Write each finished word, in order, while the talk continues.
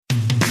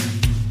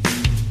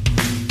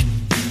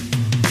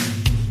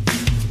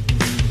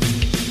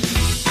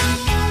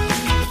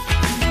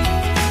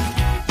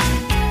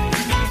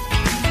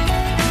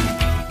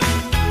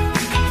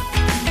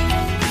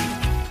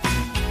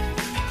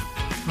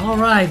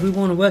right, we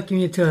want to welcome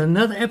you to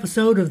another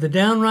episode of the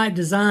Downright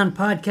Design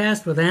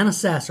Podcast with Anna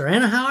Sasser.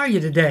 Anna, how are you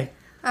today?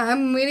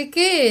 I'm really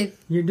good.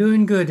 You're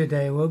doing good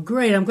today. Well,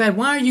 great. I'm glad.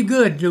 Why are you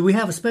good? Do we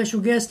have a special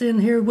guest in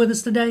here with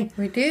us today?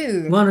 We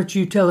do. Why don't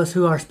you tell us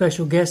who our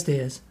special guest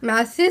is?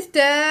 My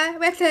sister,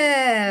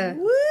 Rachel.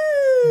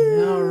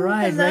 Woo! All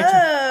right,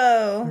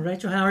 Hello.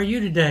 Rachel, how are you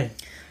today?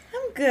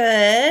 I'm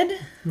good.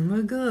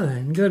 Well,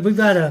 good.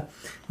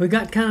 We've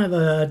got kind of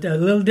a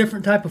little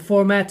different type of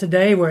format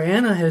today where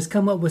Anna has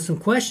come up with some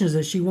questions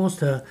that she wants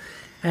to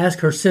ask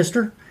her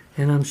sister,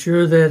 and I'm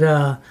sure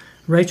that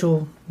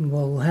Rachel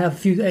will have a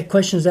few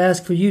questions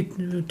asked for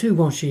you too,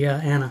 won't she,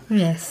 Anna?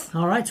 Yes.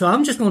 All right, so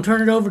I'm just going to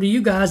turn it over to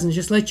you guys and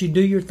just let you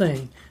do your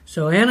thing.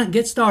 So, Anna,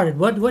 get started.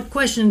 What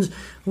questions,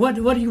 what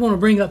do you want to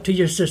bring up to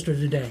your sister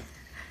today?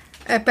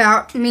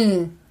 About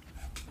me.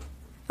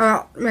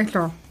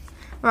 Rachel.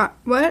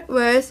 What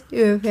was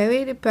your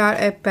favorite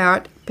part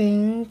about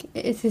being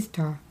a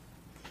sister?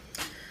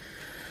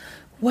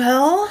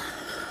 Well,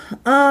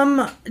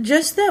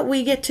 just that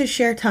we get to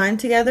share time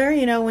together.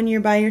 You know, when you're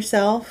by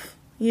yourself,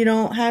 you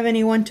don't have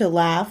anyone to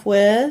laugh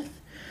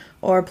with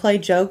or play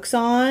jokes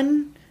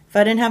on. If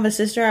I didn't have a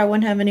sister, I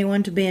wouldn't have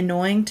anyone to be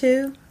annoying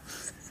to.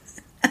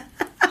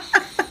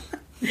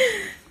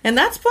 And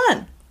that's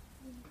fun.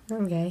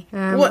 Okay.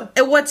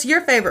 What's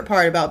your favorite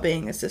part about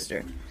being a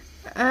sister?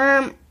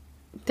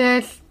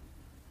 That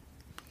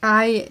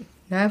I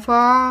love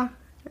her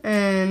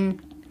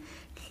and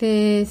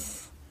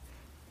she's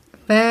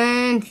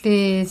fun,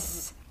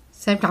 she's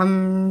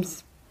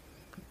sometimes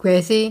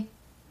crazy.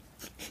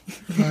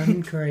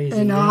 Fun, crazy.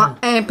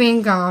 And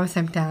being girl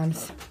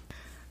sometimes.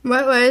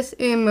 What was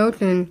your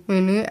emotion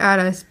when you had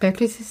a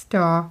special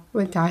sister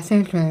with Down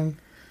syndrome?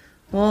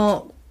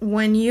 Well,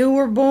 when you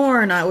were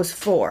born, I was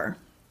 4.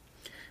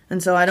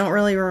 And so I don't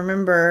really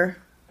remember.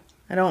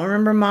 I don't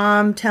remember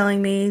Mom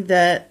telling me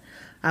that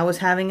I was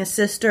having a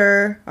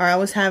sister or I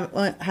was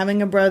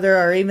having a brother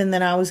or even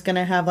that I was going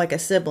to have like a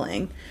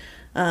sibling.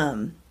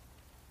 And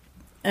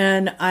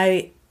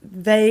I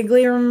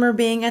vaguely remember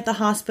being at the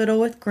hospital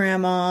with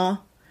Grandma,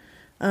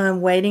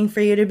 waiting for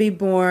you to be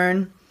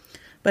born.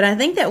 But I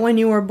think that when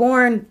you were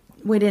born,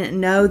 we didn't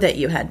know that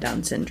you had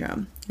Down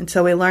syndrome. And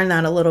so we learned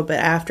that a little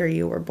bit after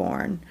you were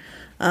born.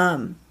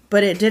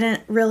 But it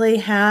didn't really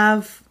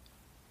have,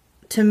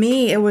 to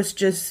me, it was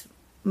just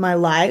my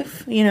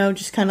life, you know,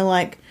 just kind of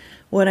like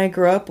what I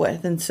grew up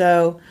with. And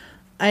so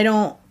I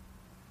don't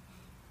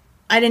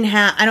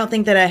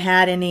think that I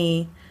had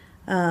any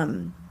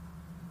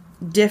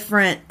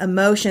different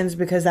emotions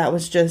because that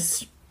was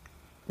just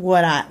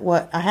what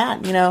I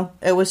had, you know.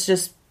 It was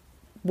just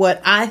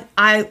what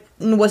I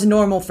was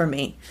normal for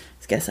me,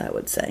 I guess I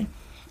would say.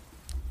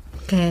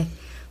 Okay.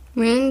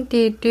 When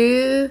did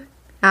you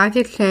have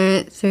the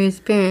chance to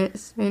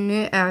experience when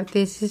you have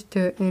this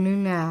sister in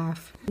your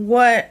life?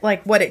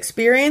 What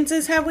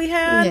experiences have we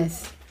had?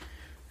 Yes.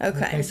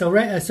 Okay. So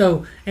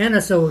Anna,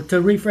 to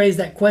rephrase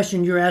that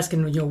question, you're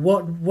asking, you know,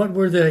 what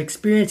were the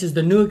experiences,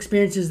 the new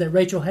experiences that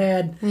Rachel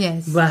had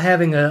Yes. by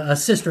having a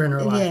sister in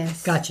her life?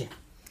 Yes. Gotcha.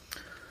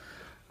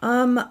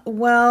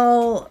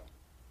 Well,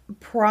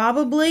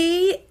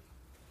 probably,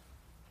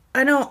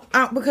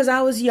 because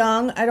I was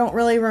young, I don't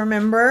really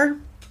remember,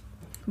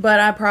 but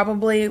I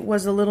probably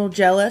was a little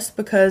jealous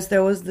because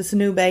there was this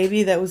new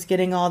baby that was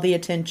getting all the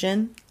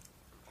attention.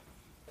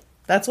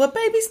 That's what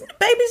babies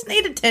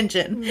need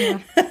attention. Yeah.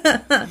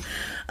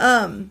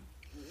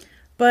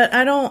 But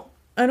I don't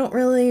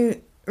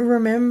really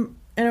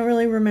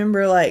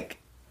remember like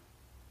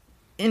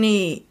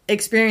any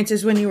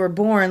experiences when you were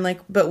born,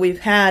 but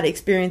we've had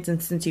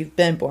experiences since you've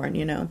been born,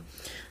 you know.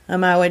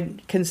 I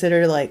would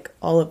consider like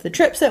all of the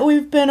trips that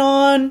we've been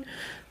on,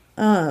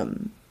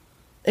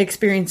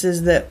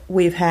 experiences that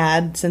we've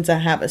had since I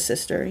have a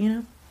sister, you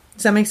know.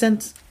 Does that make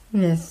sense?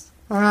 Yes.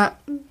 Alright,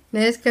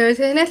 let's go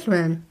to the next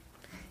one.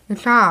 The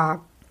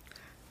job.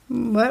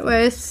 What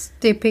was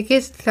the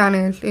biggest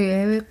challenge you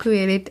ever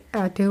created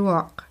at your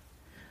work?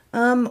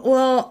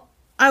 Well,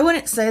 I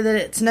wouldn't say that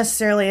it's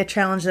necessarily a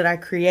challenge that I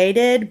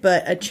created,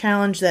 but a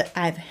challenge that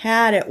I've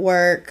had at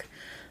work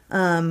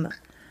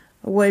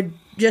would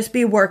just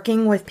be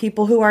working with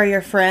people who are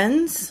your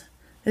friends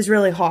is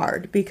really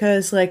hard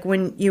because like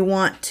when you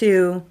want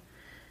to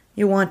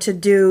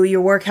do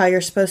your work how you're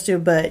supposed to,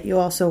 but you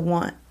also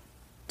want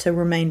to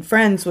remain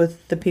friends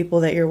with the people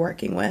that you're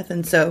working with.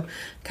 And so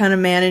kind of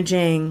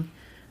managing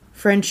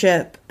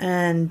friendship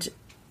and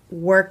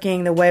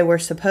working the way we're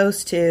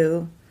supposed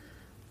to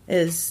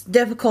is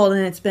difficult,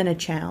 and it's been a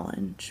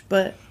challenge,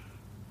 but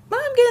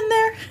I'm getting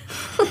there.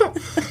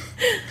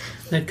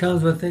 It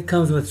comes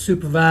with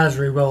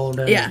supervisory role,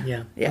 doesn't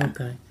it? Yeah.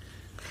 Okay.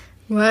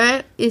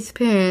 What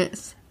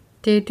experience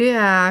did you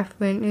have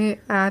when you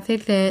had the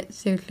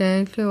chance to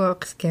change your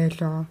work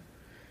schedule?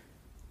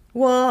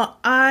 Well,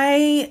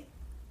 my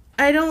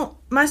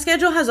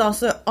schedule has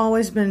also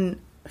always been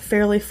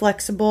fairly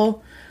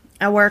flexible.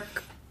 I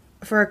work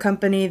for a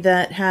company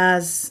that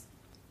has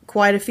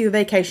quite a few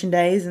vacation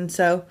days, and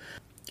so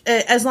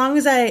as long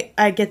as I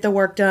get the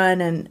work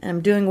done and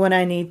I'm doing what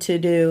I need to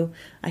do,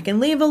 I can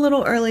leave a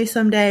little early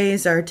some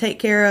days or take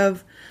care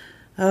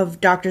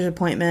of doctor's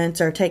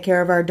appointments or take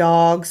care of our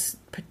dogs,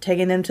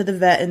 taking them to the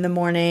vet in the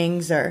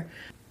mornings. Or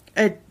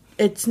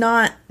it's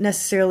not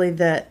necessarily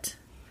that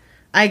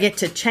I get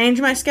to change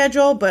my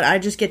schedule, but I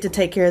just get to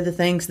take care of the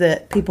things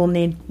that people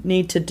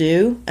need to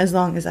do as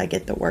long as I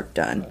get the work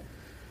done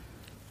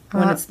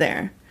when it's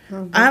there.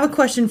 Okay. I have a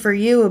question for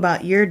you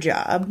about your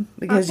job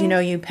because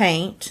Okay. you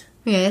paint.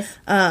 Yes.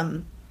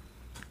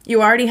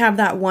 You already have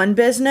that one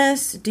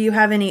business. Do you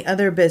have any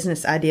other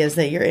business ideas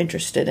that you're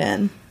interested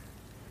in?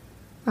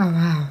 Oh,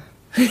 wow.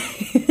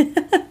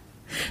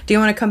 Do you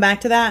want to come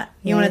back to that?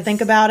 You want to Yes. think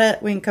about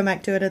it? We can come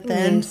back to it at the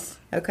end. Yes.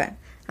 Okay.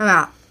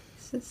 Alright.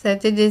 So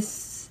to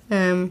this,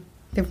 the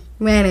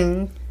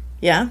wedding.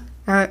 Yeah?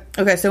 Uh,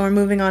 Okay, so we're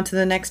moving on to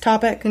the next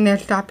topic. the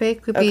next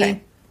topic would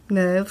Okay. be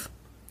love.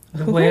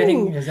 The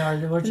wedding is our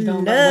what you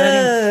talking about?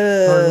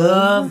 Wedding or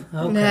love?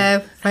 Okay.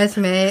 Love.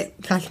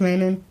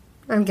 Classmating.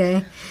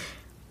 Okay.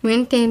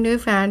 When did you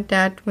find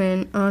out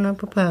when Anna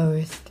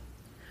proposed?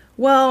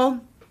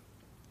 Well,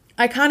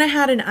 I kind of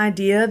had an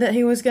idea that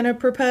he was going to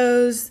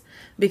propose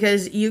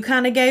because you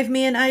kind of gave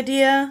me an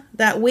idea.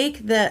 That week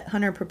that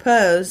Hunter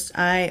proposed,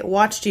 I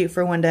watched you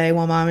for one day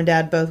while Mom and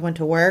Dad both went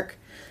to work.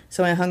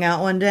 So I hung out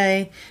one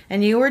day,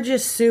 and you were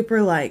just super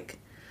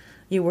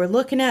you were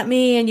looking at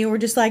me and you were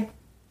just like,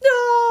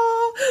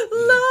 oh,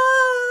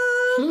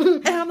 love.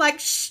 And I'm like,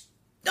 shh,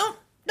 don't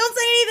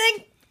say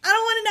anything. I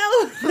don't want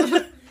to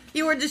know.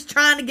 You were just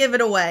trying to give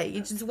it away.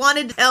 You just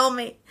wanted to tell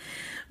me.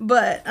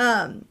 But,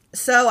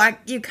 so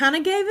you kind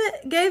of gave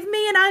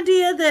me an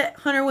idea that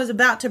Hunter was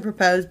about to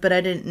propose, but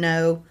I didn't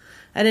know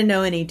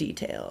any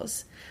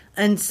details.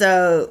 And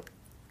so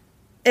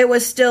it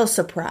was still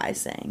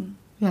surprising,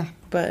 Yeah.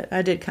 but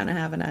I did kind of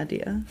have an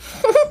idea.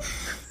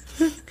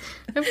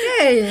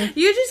 Okay.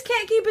 You just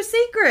can't keep a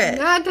secret.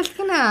 No, just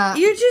gonna.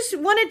 You just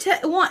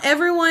want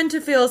everyone to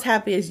feel as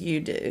happy as you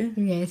do.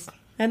 Yes.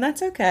 And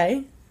that's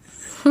okay.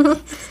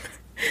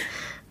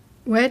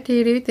 What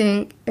did you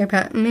think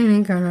about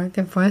meeting Anna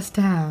the first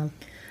time?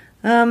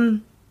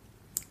 The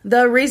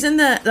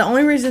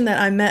only reason that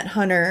I met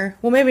Hunter,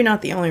 well, maybe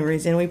not the only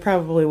reason, we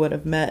probably would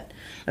have met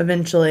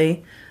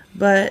eventually,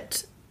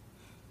 but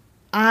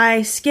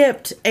I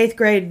skipped 8th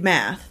grade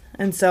math,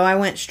 and so I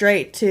went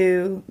straight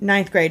to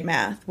 9th grade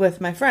math with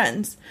my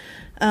friends.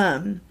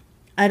 That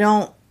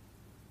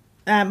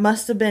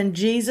must have been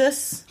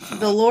Jesus,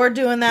 the Lord,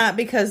 doing that,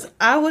 because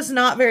I was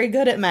not very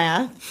good at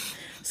math.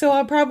 So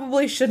I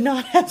probably should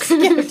not have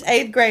skipped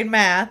 8th grade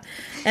math.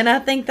 And I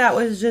think that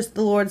was just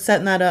the Lord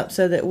setting that up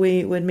so that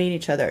we would meet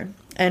each other.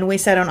 And we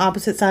sat on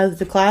opposite sides of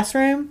the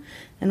classroom,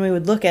 and we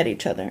would look at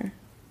each other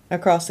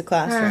across the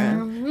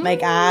classroom,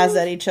 make eyes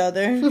at each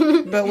other.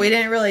 But we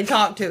didn't really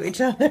talk to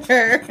each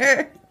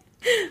other.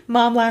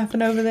 Mom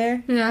laughing over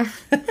there. Yeah.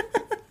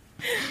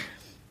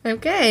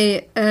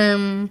 Okay.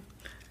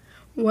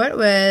 What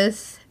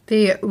was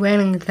the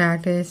wedding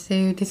practice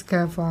you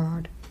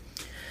discovered?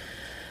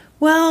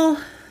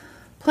 Well,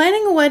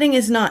 planning a wedding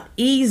is not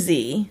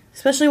easy,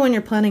 especially when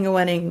you're planning a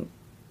wedding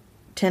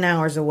 10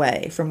 hours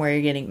away from where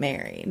you're getting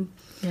married.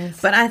 Yes.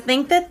 But I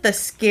think that the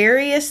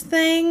scariest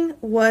thing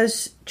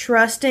was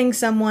trusting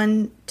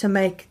someone to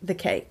make the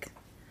cake.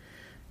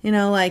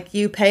 Like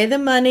you pay the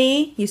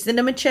money, you send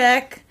them a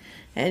check,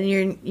 and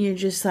you're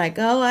just like,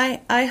 oh,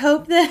 I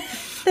hope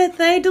that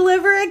they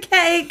deliver a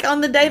cake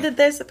on the day that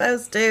they're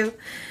supposed to.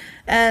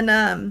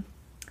 And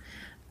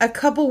a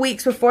couple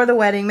weeks before the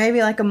wedding,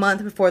 maybe like a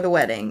month before the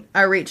wedding,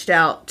 I reached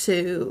out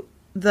to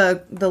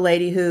the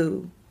lady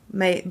who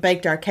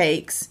baked our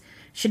cakes.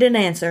 She didn't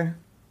answer.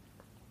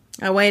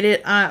 I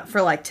waited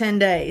for like 10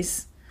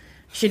 days.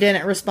 She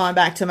didn't respond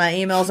back to my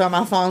emails or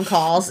my phone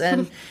calls.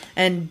 And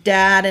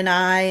Dad and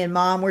I and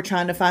Mom were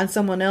trying to find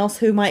someone else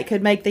who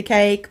could make the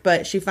cake.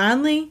 But she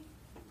finally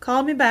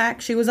called me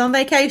back. She was on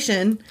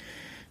vacation,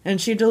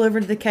 and she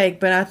delivered the cake.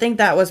 But I think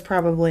that was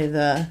probably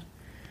the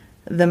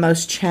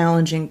most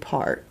challenging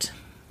part.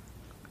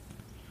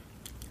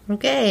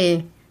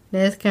 Okay,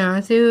 let's go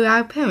to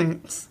our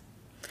parents.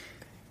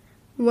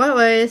 What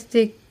was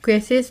the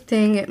craziest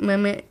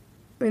moment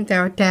with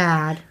our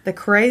dad? The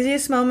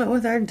craziest moment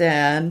with our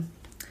dad.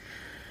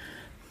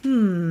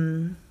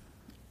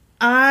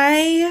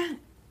 I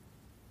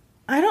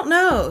don't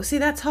know. See,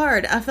 that's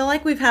hard. I feel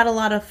like we've had a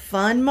lot of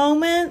fun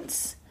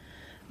moments,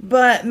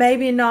 but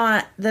maybe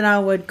not that I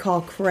would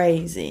call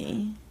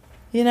crazy.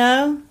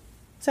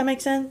 Does that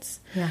make sense?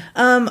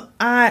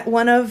 Yeah.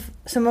 One of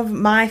some of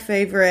my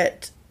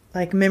favorite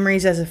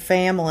memories as a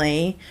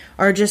family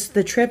are just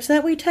the trips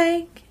that we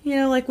take.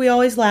 We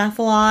always laugh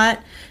a lot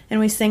and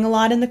we sing a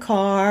lot in the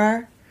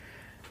car.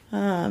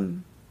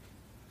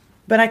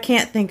 But I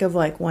can't think of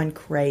one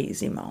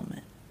crazy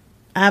moment.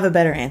 I have a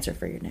better answer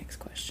for your next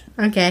question.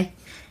 Okay.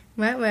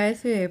 What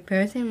was the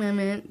embarrassing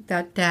moment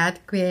that Dad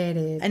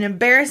created? An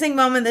embarrassing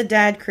moment that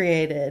Dad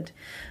created.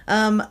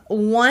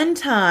 One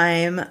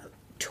time,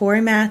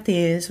 Tori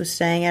Matthews was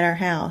staying at our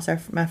house,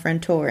 my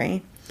friend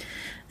Tori,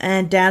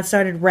 and Dad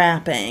started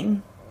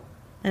rapping.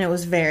 And it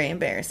was very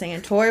embarrassing.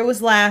 And Tori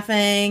was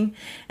laughing.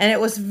 And it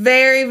was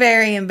very,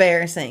 very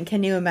embarrassing.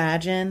 Can you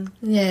imagine?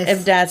 Yes.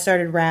 If Dad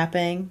started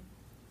rapping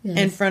Yes.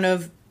 in front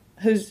of...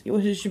 Who's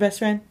your best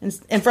friend?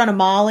 In front of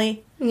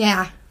Molly?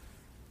 Yeah.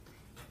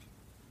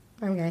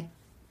 Okay.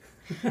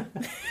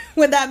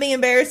 Would that be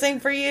embarrassing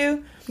for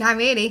you? Not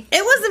really.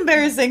 It was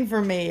embarrassing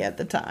for me at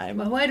the time.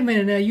 Well, wait a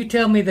minute now. You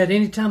tell me that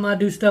anytime I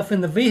do stuff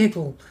in the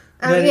vehicle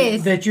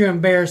yes. that you're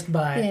embarrassed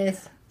by it.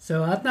 Yes.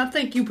 So I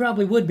think you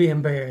probably would be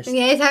embarrassed.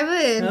 Yes, I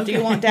would. Okay. Do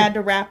you want Dad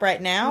to rap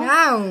right now?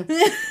 No.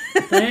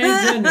 Thank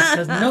goodness,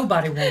 because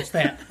nobody wants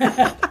that.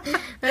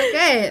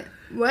 Okay.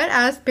 What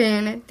has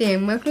been the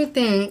emotional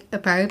thing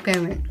about your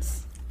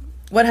parents?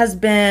 What has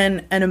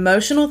been an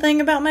emotional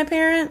thing about my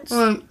parents?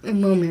 A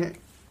moment.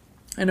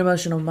 An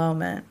emotional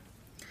moment.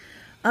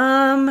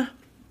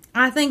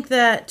 I think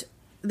that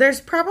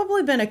there's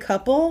probably been a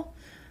couple.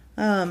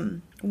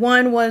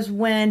 One was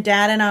when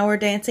Dad and I were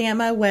dancing at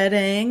my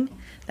wedding.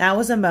 That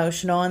was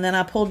emotional. And then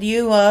I pulled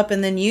you up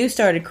and then you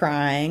started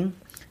crying.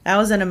 That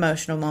was an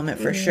emotional moment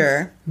for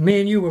sure.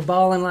 Me and you were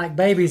bawling like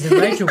babies, and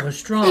Rachel was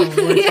strong.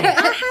 Wasn't she? I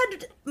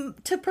had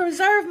to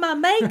preserve my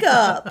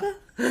makeup.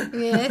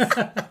 Yes.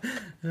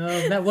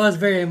 That was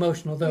very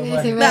emotional, though. Yes,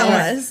 wasn't it it?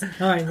 That was.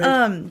 All right,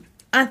 Rachel.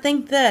 I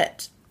think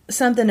that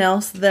something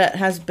else that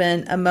has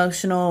been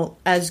emotional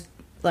as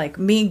like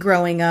me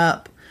growing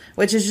up,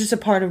 which is just a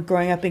part of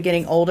growing up and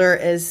getting older,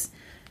 is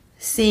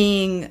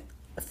seeing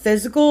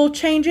physical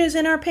changes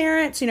in our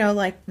parents,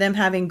 like them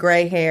having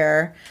gray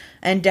hair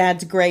and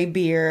Dad's gray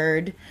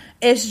beard.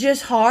 It's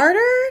just harder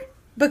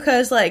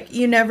because like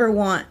you never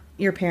want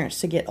your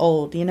parents to get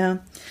old,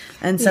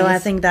 And so I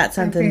Yes, think that's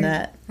something agree.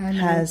 that I know.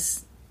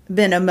 has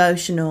been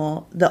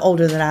emotional the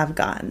older that I've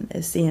gotten,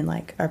 is seeing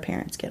like our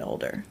parents get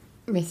older.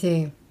 Me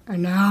too. Or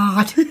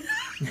not.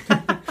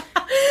 But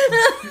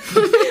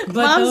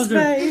Mom's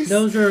face.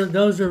 those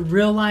are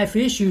real life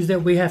issues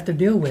that we have to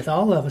deal with.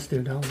 All of us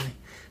do, don't we?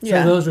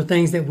 Yeah. So those are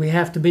things that we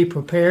have to be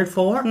prepared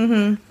for.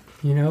 Mm-hmm.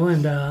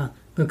 And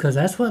because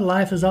that's what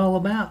life is all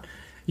about.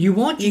 You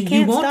want You you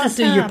can't want to stop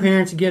see your time.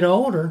 parents get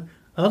older.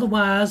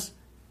 Otherwise,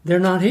 they're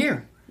not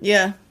here.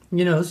 Yeah.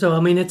 So I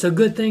mean, it's a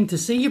good thing to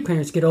see your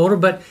parents get older,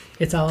 but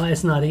it's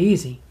not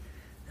easy.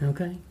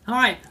 Okay. All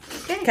right.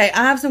 Okay,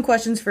 I have some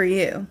questions for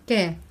you.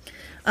 Okay.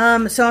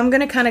 So I'm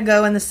going to kind of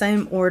go in the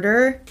same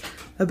order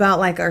about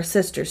like our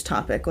sister's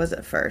topic was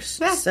at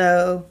first. Yeah.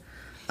 So,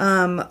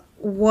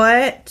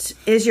 what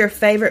is your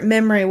favorite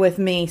memory with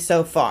me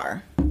so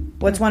far?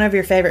 What's one of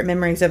your favorite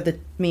memories of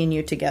me and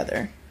you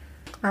together?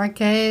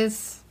 Okay.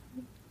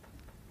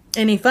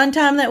 Any fun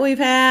time that we've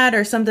had,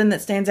 or something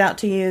that stands out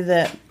to you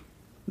that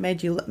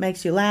makes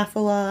you laugh a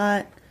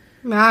lot?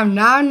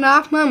 Not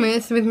enough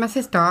moments with my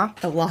sister.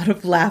 A lot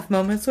of laugh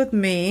moments with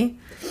me.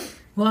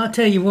 Well, I'll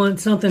tell you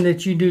something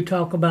that you do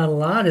talk about a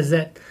lot is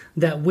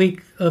that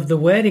week of the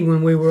wedding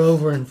when we were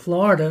over in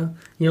Florida,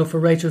 for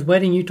Rachel's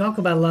wedding, you talk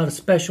about a lot of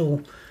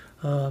special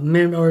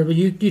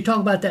you talk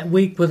about that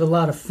week with a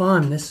lot of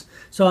fondness.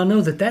 So I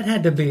know that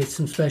had to be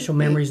some special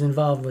memories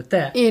involved with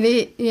that.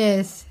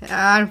 Yes.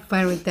 I had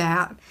fun with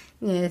that.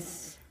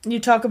 Yes. You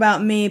talk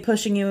about me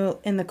pushing you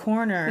in the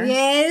corner.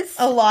 Yes.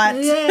 A lot.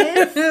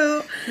 Yes.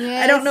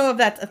 I don't know if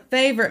that's a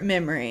favorite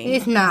memory.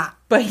 It's not.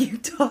 But you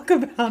talk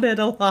about it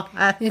a lot.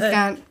 It's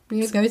got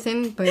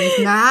person, but it's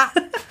not.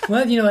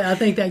 Well, I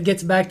think that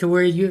gets back to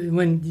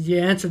when you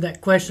answered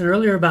that question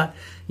earlier about,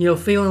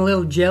 feeling a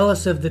little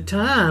jealous of the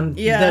time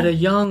that a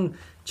young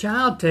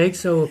child takes.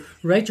 So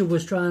Rachel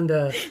was trying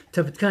to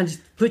kind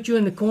of put you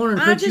in the corner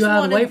and put you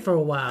out of the way for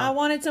a while. I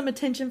wanted some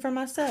attention from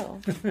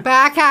myself. But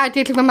I got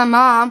attention from my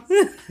mom.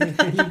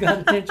 You got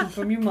attention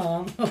from your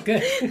mom.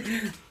 Okay.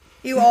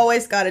 You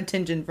always got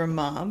attention from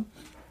Mom.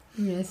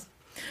 Yes.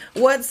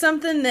 What's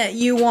something that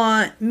you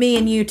want me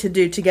and you to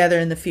do together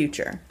in the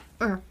future?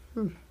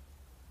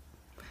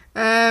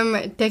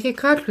 Take a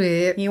car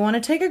trip. You want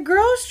to take a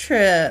girls'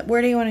 trip.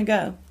 Where do you want to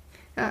go?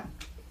 Let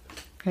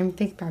me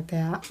think about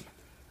that.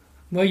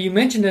 Well, you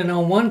mentioned it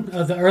on one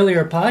of the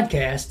earlier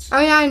podcasts. Oh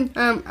yeah,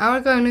 I want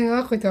to go to New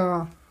York with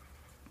her.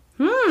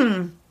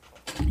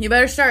 You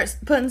better start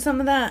putting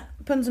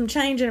some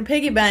change in a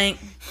piggy bank.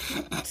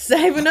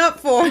 Saving up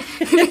for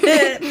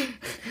it.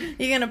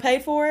 You going to pay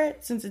for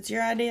it since it's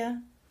your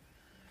idea?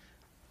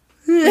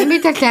 Maybe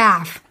just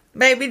half.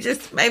 Maybe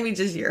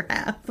just your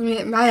half.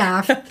 My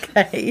half.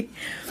 Okay.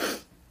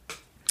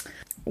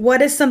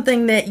 What is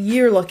something that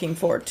you're looking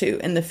forward to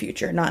in the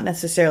future? Not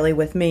necessarily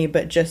with me,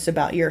 but just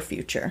about your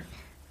future.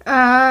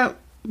 Well,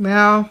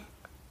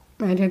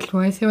 I just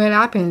want to see what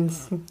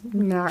happens.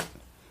 Not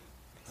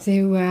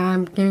see what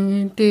I'm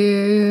going to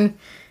do.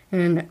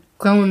 And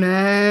grown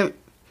up.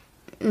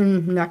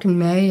 And not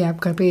married. I'm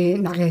going to be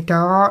like a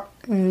dog.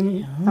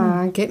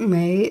 And get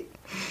married.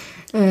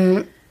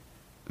 And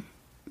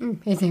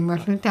it's an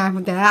emotional time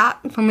for that,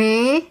 for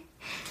me.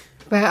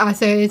 But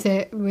also it's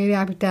a really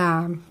happy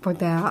time for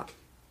that.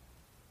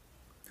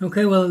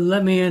 Okay, well,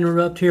 let me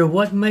interrupt here.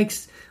 What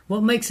makes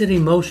it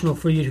emotional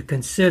for you to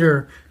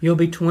consider you'll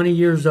be 20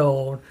 years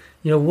old?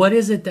 What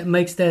is it that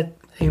makes that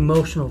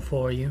emotional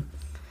for you?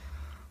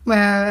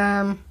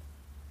 Well,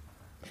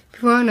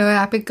 before I know it,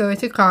 I'll be going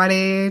to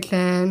college,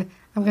 and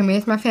I'm gonna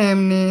miss my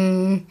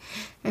family,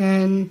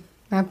 and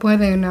my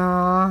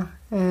brother-in-law,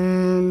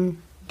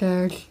 and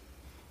there's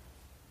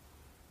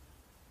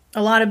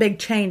A lot of big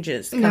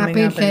changes not coming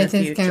big up in the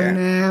changes future.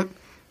 coming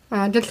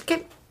up. Just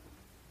get,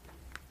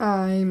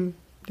 there's,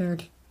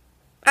 there's,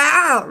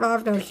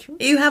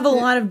 You have a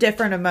lot of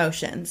different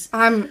emotions.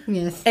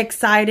 yes,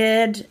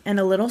 Excited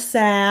and a little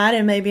sad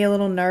and maybe a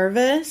little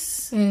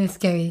nervous. and it's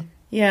scary,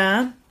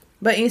 Yeah.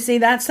 But you see,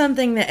 that's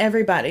something that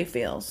everybody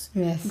feels.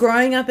 yes.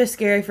 Growing up is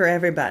scary for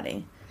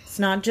everybody. It's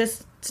not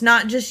just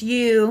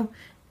you.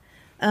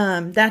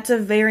 That's a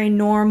very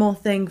normal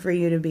thing for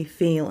you to be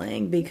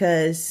feeling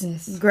because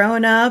Yes.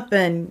 growing up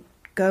and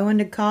going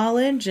to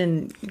college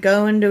and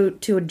going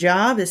to a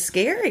job is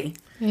scary.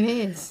 It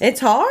is. It's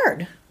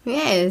hard.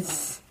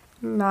 Yes.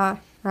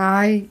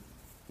 I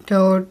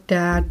told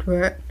Dad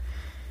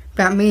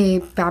about me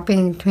about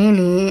being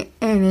 20,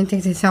 and he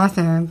thinks it's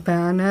awesome, but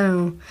I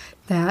know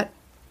that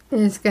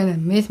he's gonna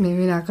miss me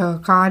when I go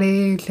to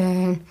college,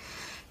 and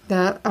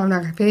that I'm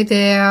not gonna be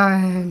there,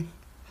 and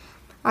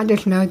I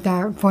just know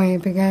that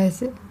point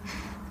because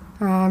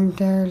I'm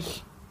the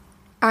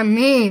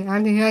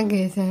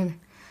youngest, and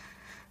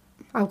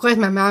of course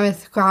my mom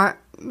is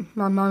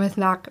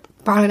not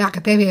probably not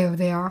a baby over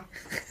there.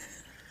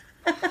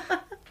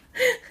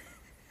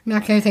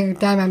 Not everything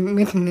Dad I'm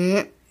missing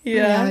it.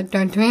 Yeah.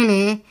 Done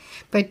 20.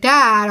 But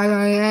Dad, on the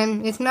other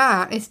hand, it's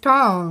not. It's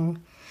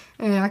strong.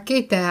 And I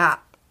get that.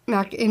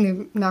 I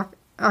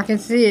can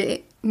see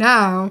it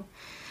now.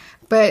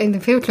 But in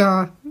the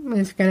future,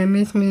 it's gonna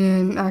miss me,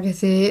 and I can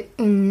see it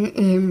in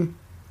him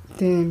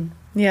then.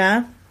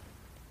 Yeah.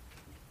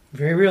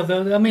 Very real,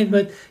 though. I mean,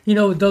 but, you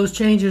know, those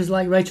changes,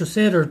 like Rachel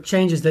said, are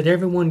changes that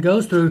everyone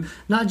goes through,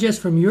 not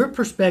just from your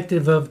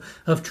perspective of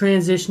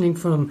transitioning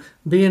from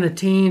being a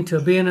teen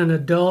to being an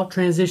adult,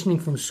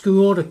 transitioning from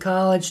school to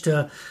college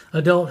to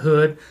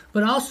adulthood,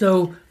 but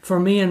also for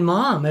me and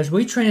Mom. As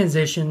we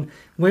transition,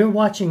 we're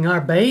watching our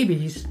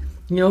babies,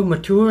 you know,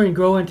 mature and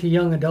grow into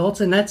young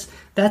adults, and that's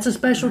a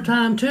special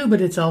time, too,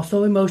 but it's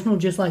also emotional,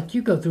 just like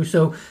you go through.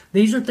 So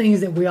these are things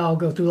that we all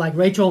go through, like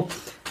Rachel,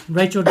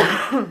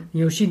 you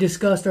know, she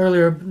discussed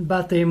earlier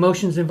about the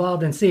emotions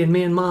involved in seeing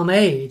me and Mom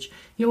age.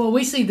 You know, well,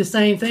 we see the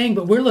same thing,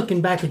 but we're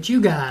looking back at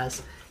you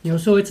guys. You know,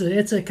 so it's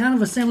a kind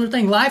of a similar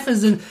thing. Life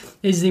is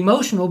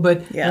emotional,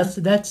 but Yeah.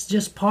 that's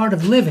just part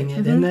of living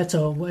it, and it's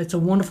a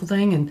wonderful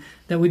thing, and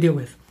that we deal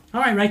with.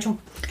 All right, Rachel,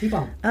 keep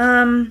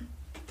on.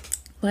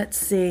 Let's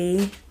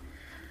see.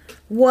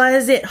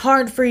 Was it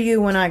hard for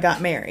you when I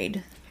got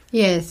married?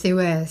 Yes, it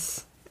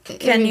was.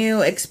 Can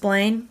you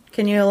explain?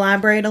 Can you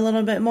elaborate a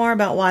little bit more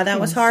about why that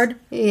was hard?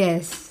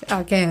 Yes,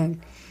 I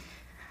can.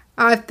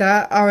 I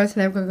thought I was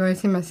never going to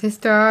see my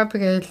sister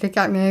because she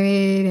got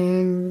married,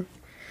 and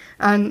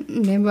I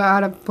never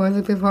had a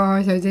brother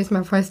before, so this is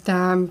my first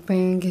time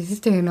being a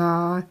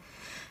sister-in-law.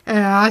 And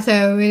I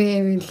also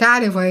really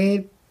excited for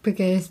it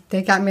because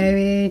they got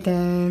married,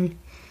 and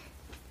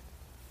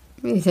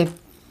it's a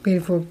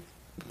beautiful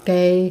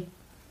day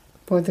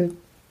for the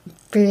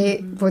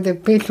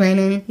big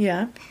wedding.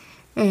 Yeah.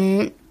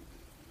 And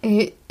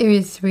it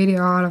was really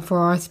hard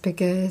for us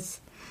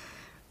because,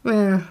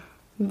 well,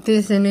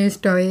 this is a new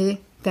story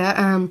that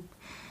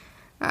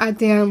at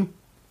the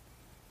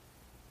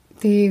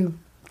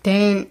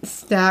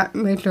dance that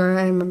Mitchell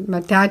and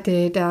my dad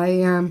did,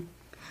 I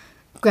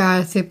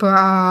got super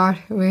hard,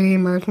 really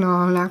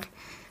emotional, like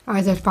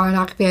I just felt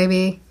like a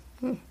baby,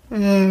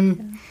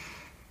 and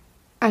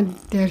I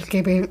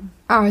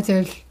was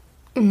just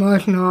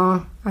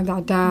emotional at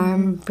that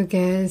time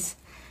because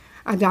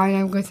I thought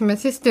I was going to see my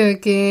sister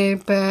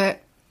again, but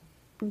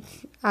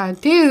I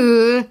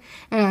do,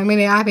 and I'm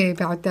really happy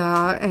about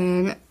that,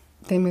 and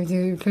they moved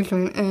to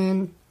Richmond,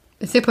 and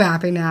I'm super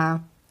happy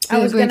now. I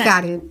was Super gonna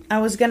excited.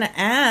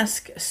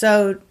 ask,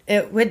 so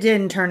it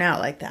didn't turn out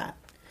like that.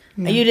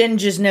 You didn't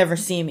just never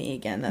see me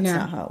again. That's No.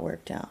 not how it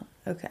worked out.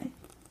 Okay.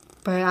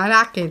 But I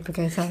like it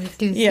because I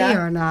do see Yeah.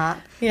 her or not.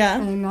 Yeah.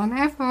 And I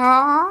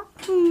never.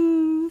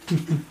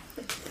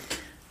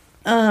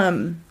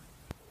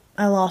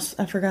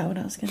 I forgot what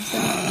I was going to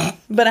say.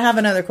 But I have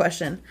another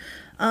question.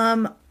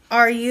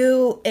 Are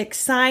you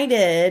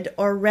excited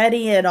or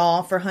ready at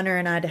all for Hunter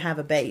and I to have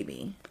a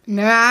baby?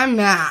 No, I'm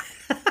not.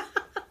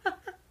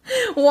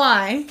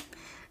 Why?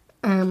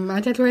 I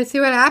just want to see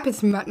what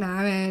happens right now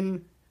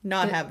and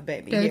Not have a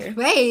baby just here.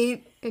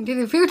 wait into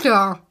the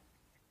future.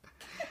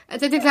 I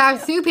just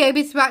have two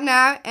babies right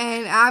now,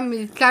 and I'm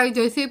excited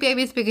to two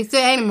babies because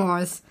they're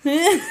animals.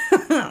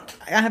 I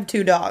have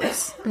 2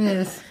 dogs.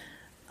 Yes.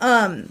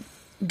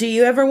 Do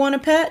you ever want a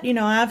pet? You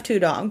know, I have 2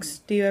 dogs.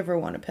 Do you ever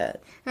want a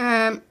pet?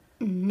 No,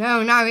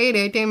 not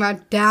really. I think my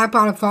dad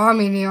bought a farm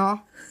in here.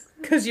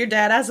 Because your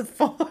dad has a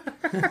farm.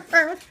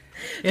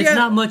 It's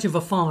not much of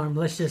a farm,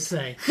 let's just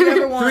say. You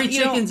ever want 3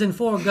 chickens and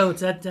 4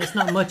 goats, that's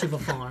not much of a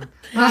farm.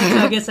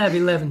 I guess I have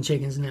 11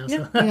 chickens now.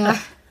 So. Yeah.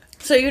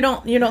 So you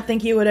don't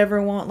think you would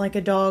ever want like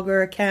a dog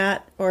or a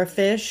cat or a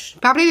fish?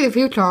 Probably in the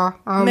future.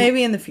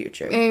 Maybe in the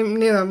future.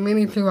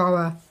 Mini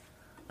chihuahua.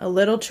 A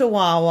little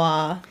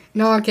chihuahua.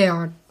 No, I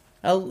can't.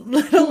 A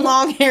little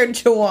long-haired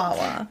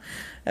chihuahua.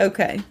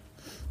 Okay.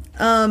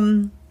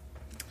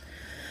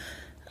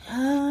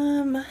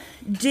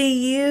 Do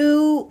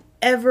you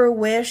ever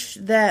wish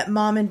that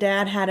mom and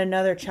dad had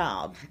another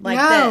child? Like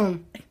No.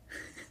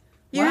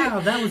 Wow,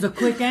 that was a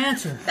quick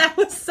answer. That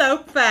was so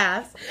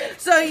fast.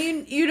 So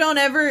you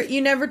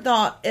never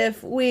thought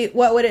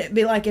what would it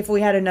be like if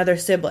we had another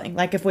sibling?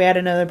 Like if we had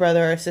another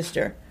brother or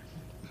sister?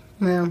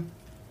 Well,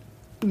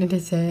 I need to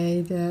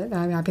say that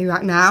I'm happy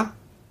right now.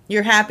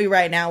 You're happy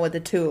right now with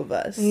the two of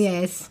us.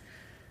 Yes.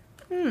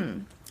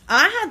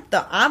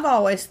 I've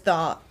always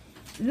thought,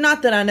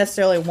 not that I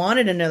necessarily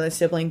wanted another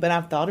sibling, but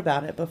I've thought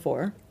about it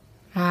before.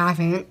 I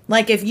haven't.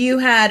 Like if you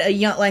had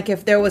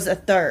if there was a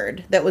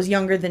third that was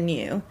younger than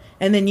you,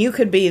 and then you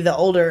could be the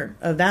older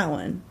of that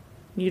one.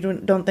 You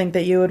don't think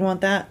that you would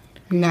want that?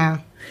 No.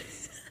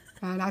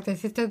 I like the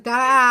sister that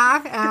I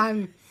have,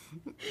 and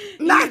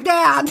not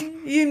dad.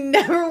 You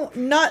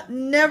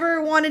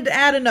never wanted to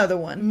add another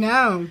one.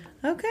 No.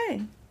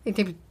 Okay. It's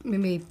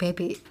maybe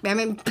baby. I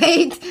mean,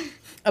 Pete.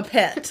 A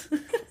pet.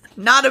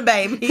 Not a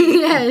baby.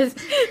 Yes.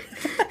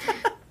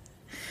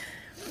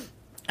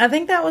 I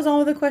think that was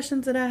all the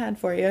questions that I had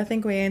for you. I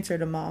think we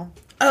answered them all.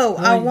 Oh,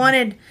 I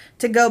wanted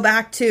to go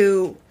back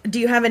to, do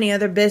you have any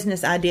other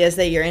business ideas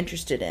that you're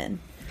interested in?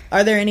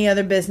 Are there any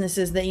other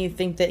businesses that you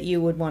think that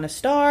you would want to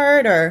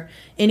start, or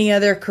any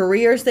other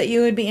careers that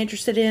you would be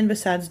interested in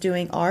besides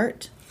doing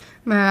art?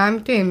 Well,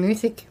 I'm doing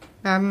music.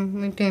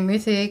 I'm doing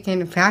music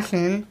and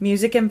fashion.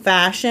 Music and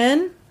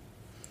fashion?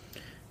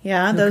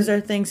 Yeah, those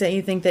are things that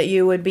you think that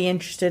you would be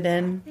interested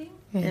in.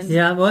 Yes.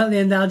 Yeah, well,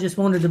 and I just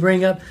wanted to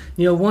bring up,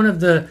 one of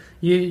the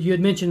you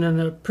had mentioned in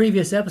a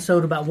previous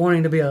episode about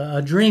wanting to be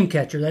a dream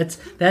catcher. That's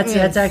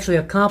actually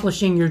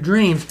accomplishing your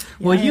dreams.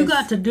 Well, you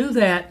got to do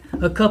that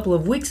a couple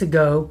of weeks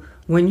ago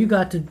when you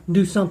got to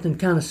do something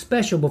kind of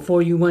special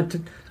before you went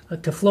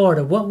to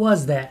Florida. What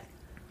was that?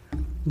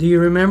 Do you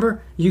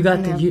remember? You got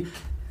No. you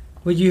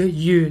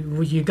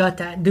got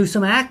to do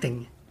some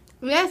acting.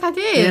 Yes, I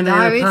did. And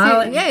I a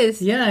pilot,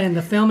 yes. Yeah, and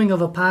the filming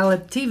of a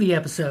pilot TV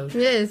episode.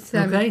 Yes.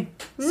 Okay.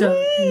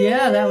 So,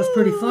 yeah, that was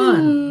pretty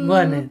fun,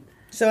 wasn't it?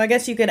 So I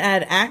guess you could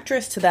add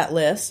actress to that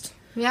list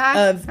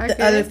Yeah. of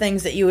the other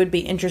things that you would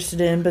be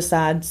interested in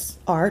besides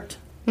art.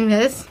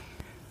 Yes.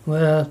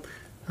 Well,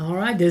 all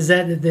right. Does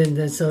that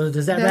Yes.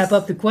 wrap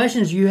up the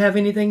questions? Do you have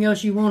anything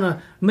else you want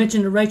to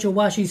mention to Rachel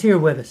while she's here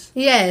with us?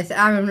 Yes,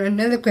 I have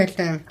another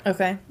question.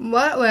 Okay.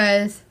 What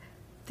was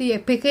the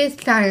biggest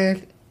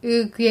challenge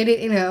you created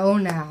in your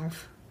own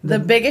life? The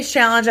biggest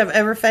challenge I've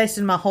ever faced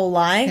in my whole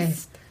life?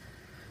 Yes.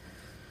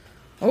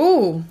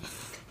 Ooh,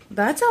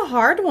 that's a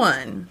hard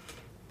one.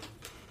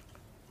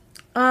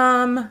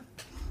 I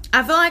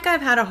feel like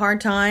I've had a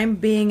hard time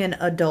being an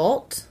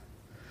adult.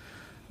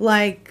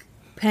 Like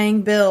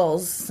paying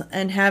bills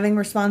and having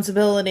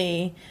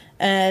responsibility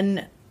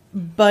and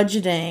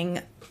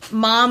budgeting.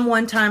 Mom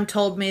one time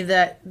told me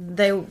that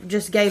they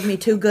just gave me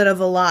too good of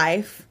a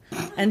life.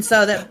 And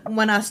so that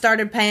when I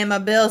started paying my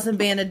bills and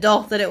being an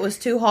adult, that it was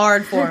too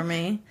hard for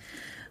me.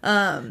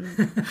 And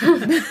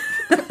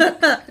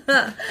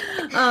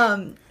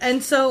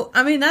so,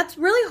 I mean, that's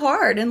really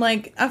hard. And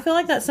like, I feel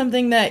like that's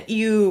something that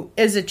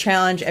is a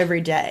challenge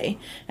every day.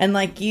 And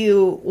like,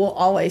 you will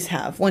always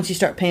have, once you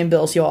start paying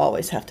bills, you'll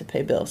always have to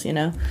pay bills,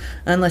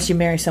 unless you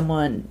marry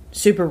someone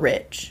super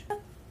rich.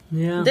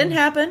 Yeah. Didn't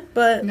happen,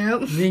 but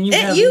Nope. Then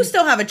you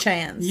still have a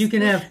chance. You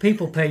can have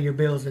people pay your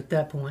bills at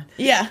that point.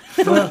 Yeah.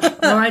 Well,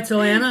 all right.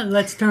 So Anna,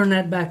 let's turn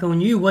that back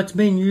on you. What's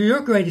been your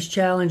greatest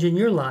challenge in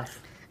your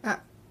life?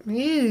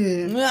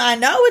 Ew. I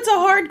know it's a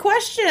hard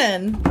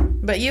question,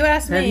 but you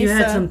asked me. Have you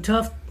had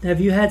so.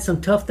 Have you had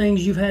some tough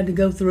things you've had to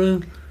go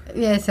through?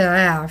 Yes, I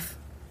have.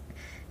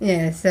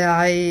 Yes,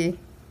 I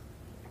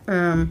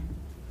picked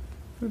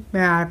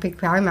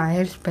by my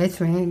ex-best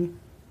friend.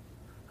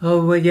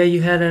 Oh well, yeah.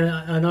 You had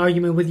an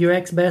argument with your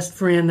ex-best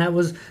friend. That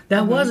was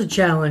a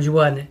challenge,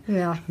 wasn't it?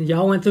 Yeah.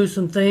 Y'all went through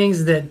some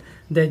things that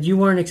you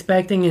weren't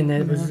expecting, and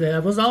it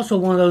was also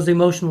one of those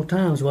emotional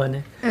times, wasn't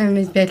it? And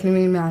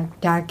especially my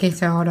dad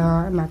gets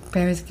older, my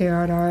parents get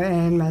older,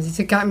 and my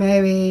sister got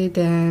married,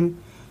 and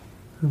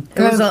It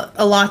was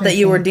a lot that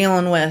you were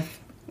dealing with.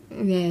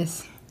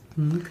 yes.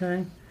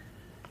 Okay.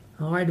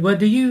 All right. Well,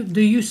 do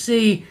you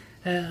see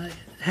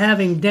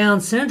having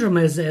Down syndrome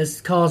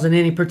as causing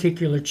any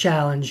particular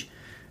challenge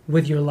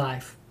with your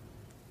life?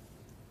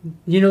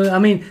 I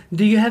mean,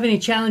 do you have any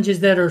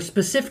challenges that are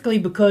specifically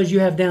because you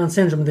have Down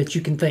syndrome that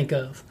you can think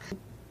of?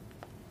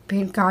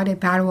 Being called a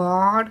bad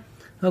word.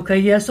 Okay,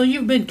 yeah. So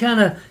you've been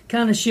kind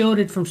of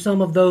shielded from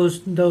some of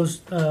those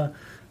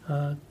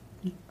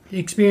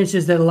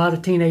experiences that a lot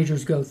of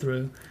teenagers go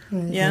through.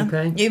 Yeah.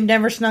 Okay. You've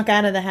never snuck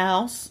out of the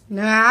house?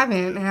 No, I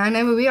haven't, and I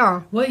never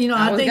will. Well, you know,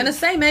 I I was think going to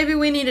say maybe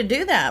we need to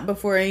do that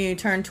before you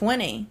turn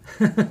 20.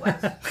 Not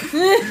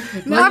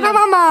for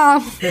my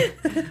mom.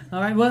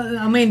 all right. Well,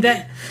 I mean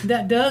that's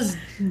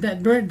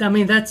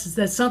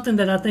something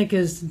that I think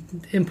is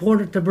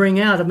important to bring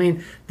out. I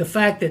mean, the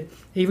fact that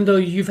even though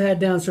you've had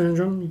Down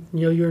syndrome,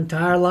 you know, your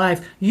entire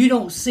life, you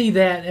don't see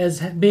that as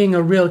being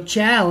a real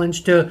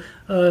challenge to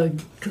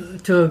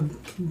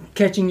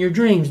catching your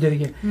dreams, do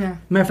you? Yeah.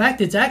 Matter of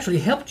fact, it's actually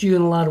helped you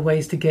in a lot of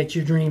ways to catch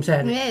your dreams,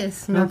 hasn't it?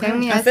 Yes.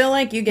 Okay. Yes. I feel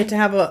like you get to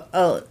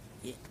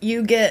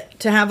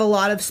have a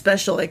lot of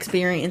special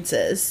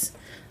experiences,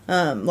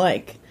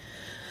 like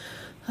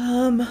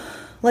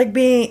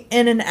being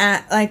in an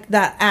act, like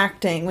that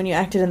acting when you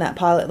acted in that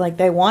pilot. Like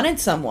they wanted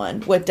someone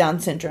with Down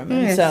syndrome,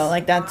 and Yes. so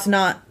like that's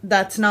not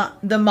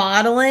the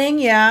modeling.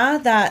 Yeah,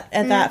 that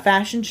at that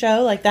fashion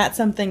show, like that's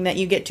something that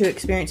you get to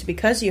experience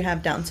because you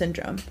have Down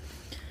syndrome.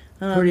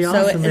 Pretty so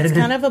awesome, it's isn't it?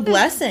 kind of a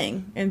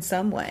blessing in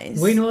some ways.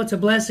 We know it's a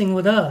blessing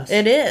with us.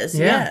 It is.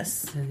 Yeah.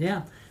 Yes.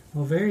 Yeah.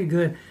 Well, very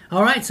good.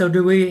 All right. So,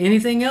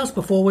 anything else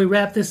before we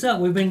wrap this up?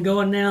 We've been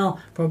going now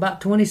for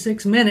about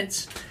 26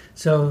 minutes.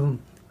 So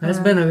that's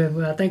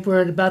I think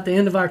we're at about the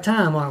end of our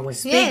time, aren't we?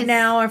 Speak Yes.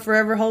 now or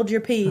forever hold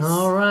your peace.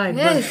 All right.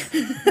 Yes.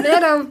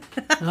 Let 'em.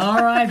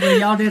 All right. Well,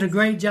 y'all did a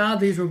great job.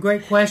 These were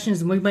great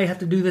questions, and we may have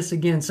to do this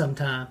again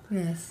sometime.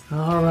 Yes.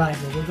 All right.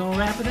 Well, we're going to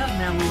wrap it up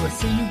now. We will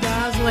see you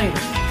guys later.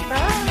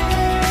 Bye.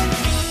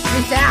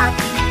 Peace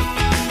out.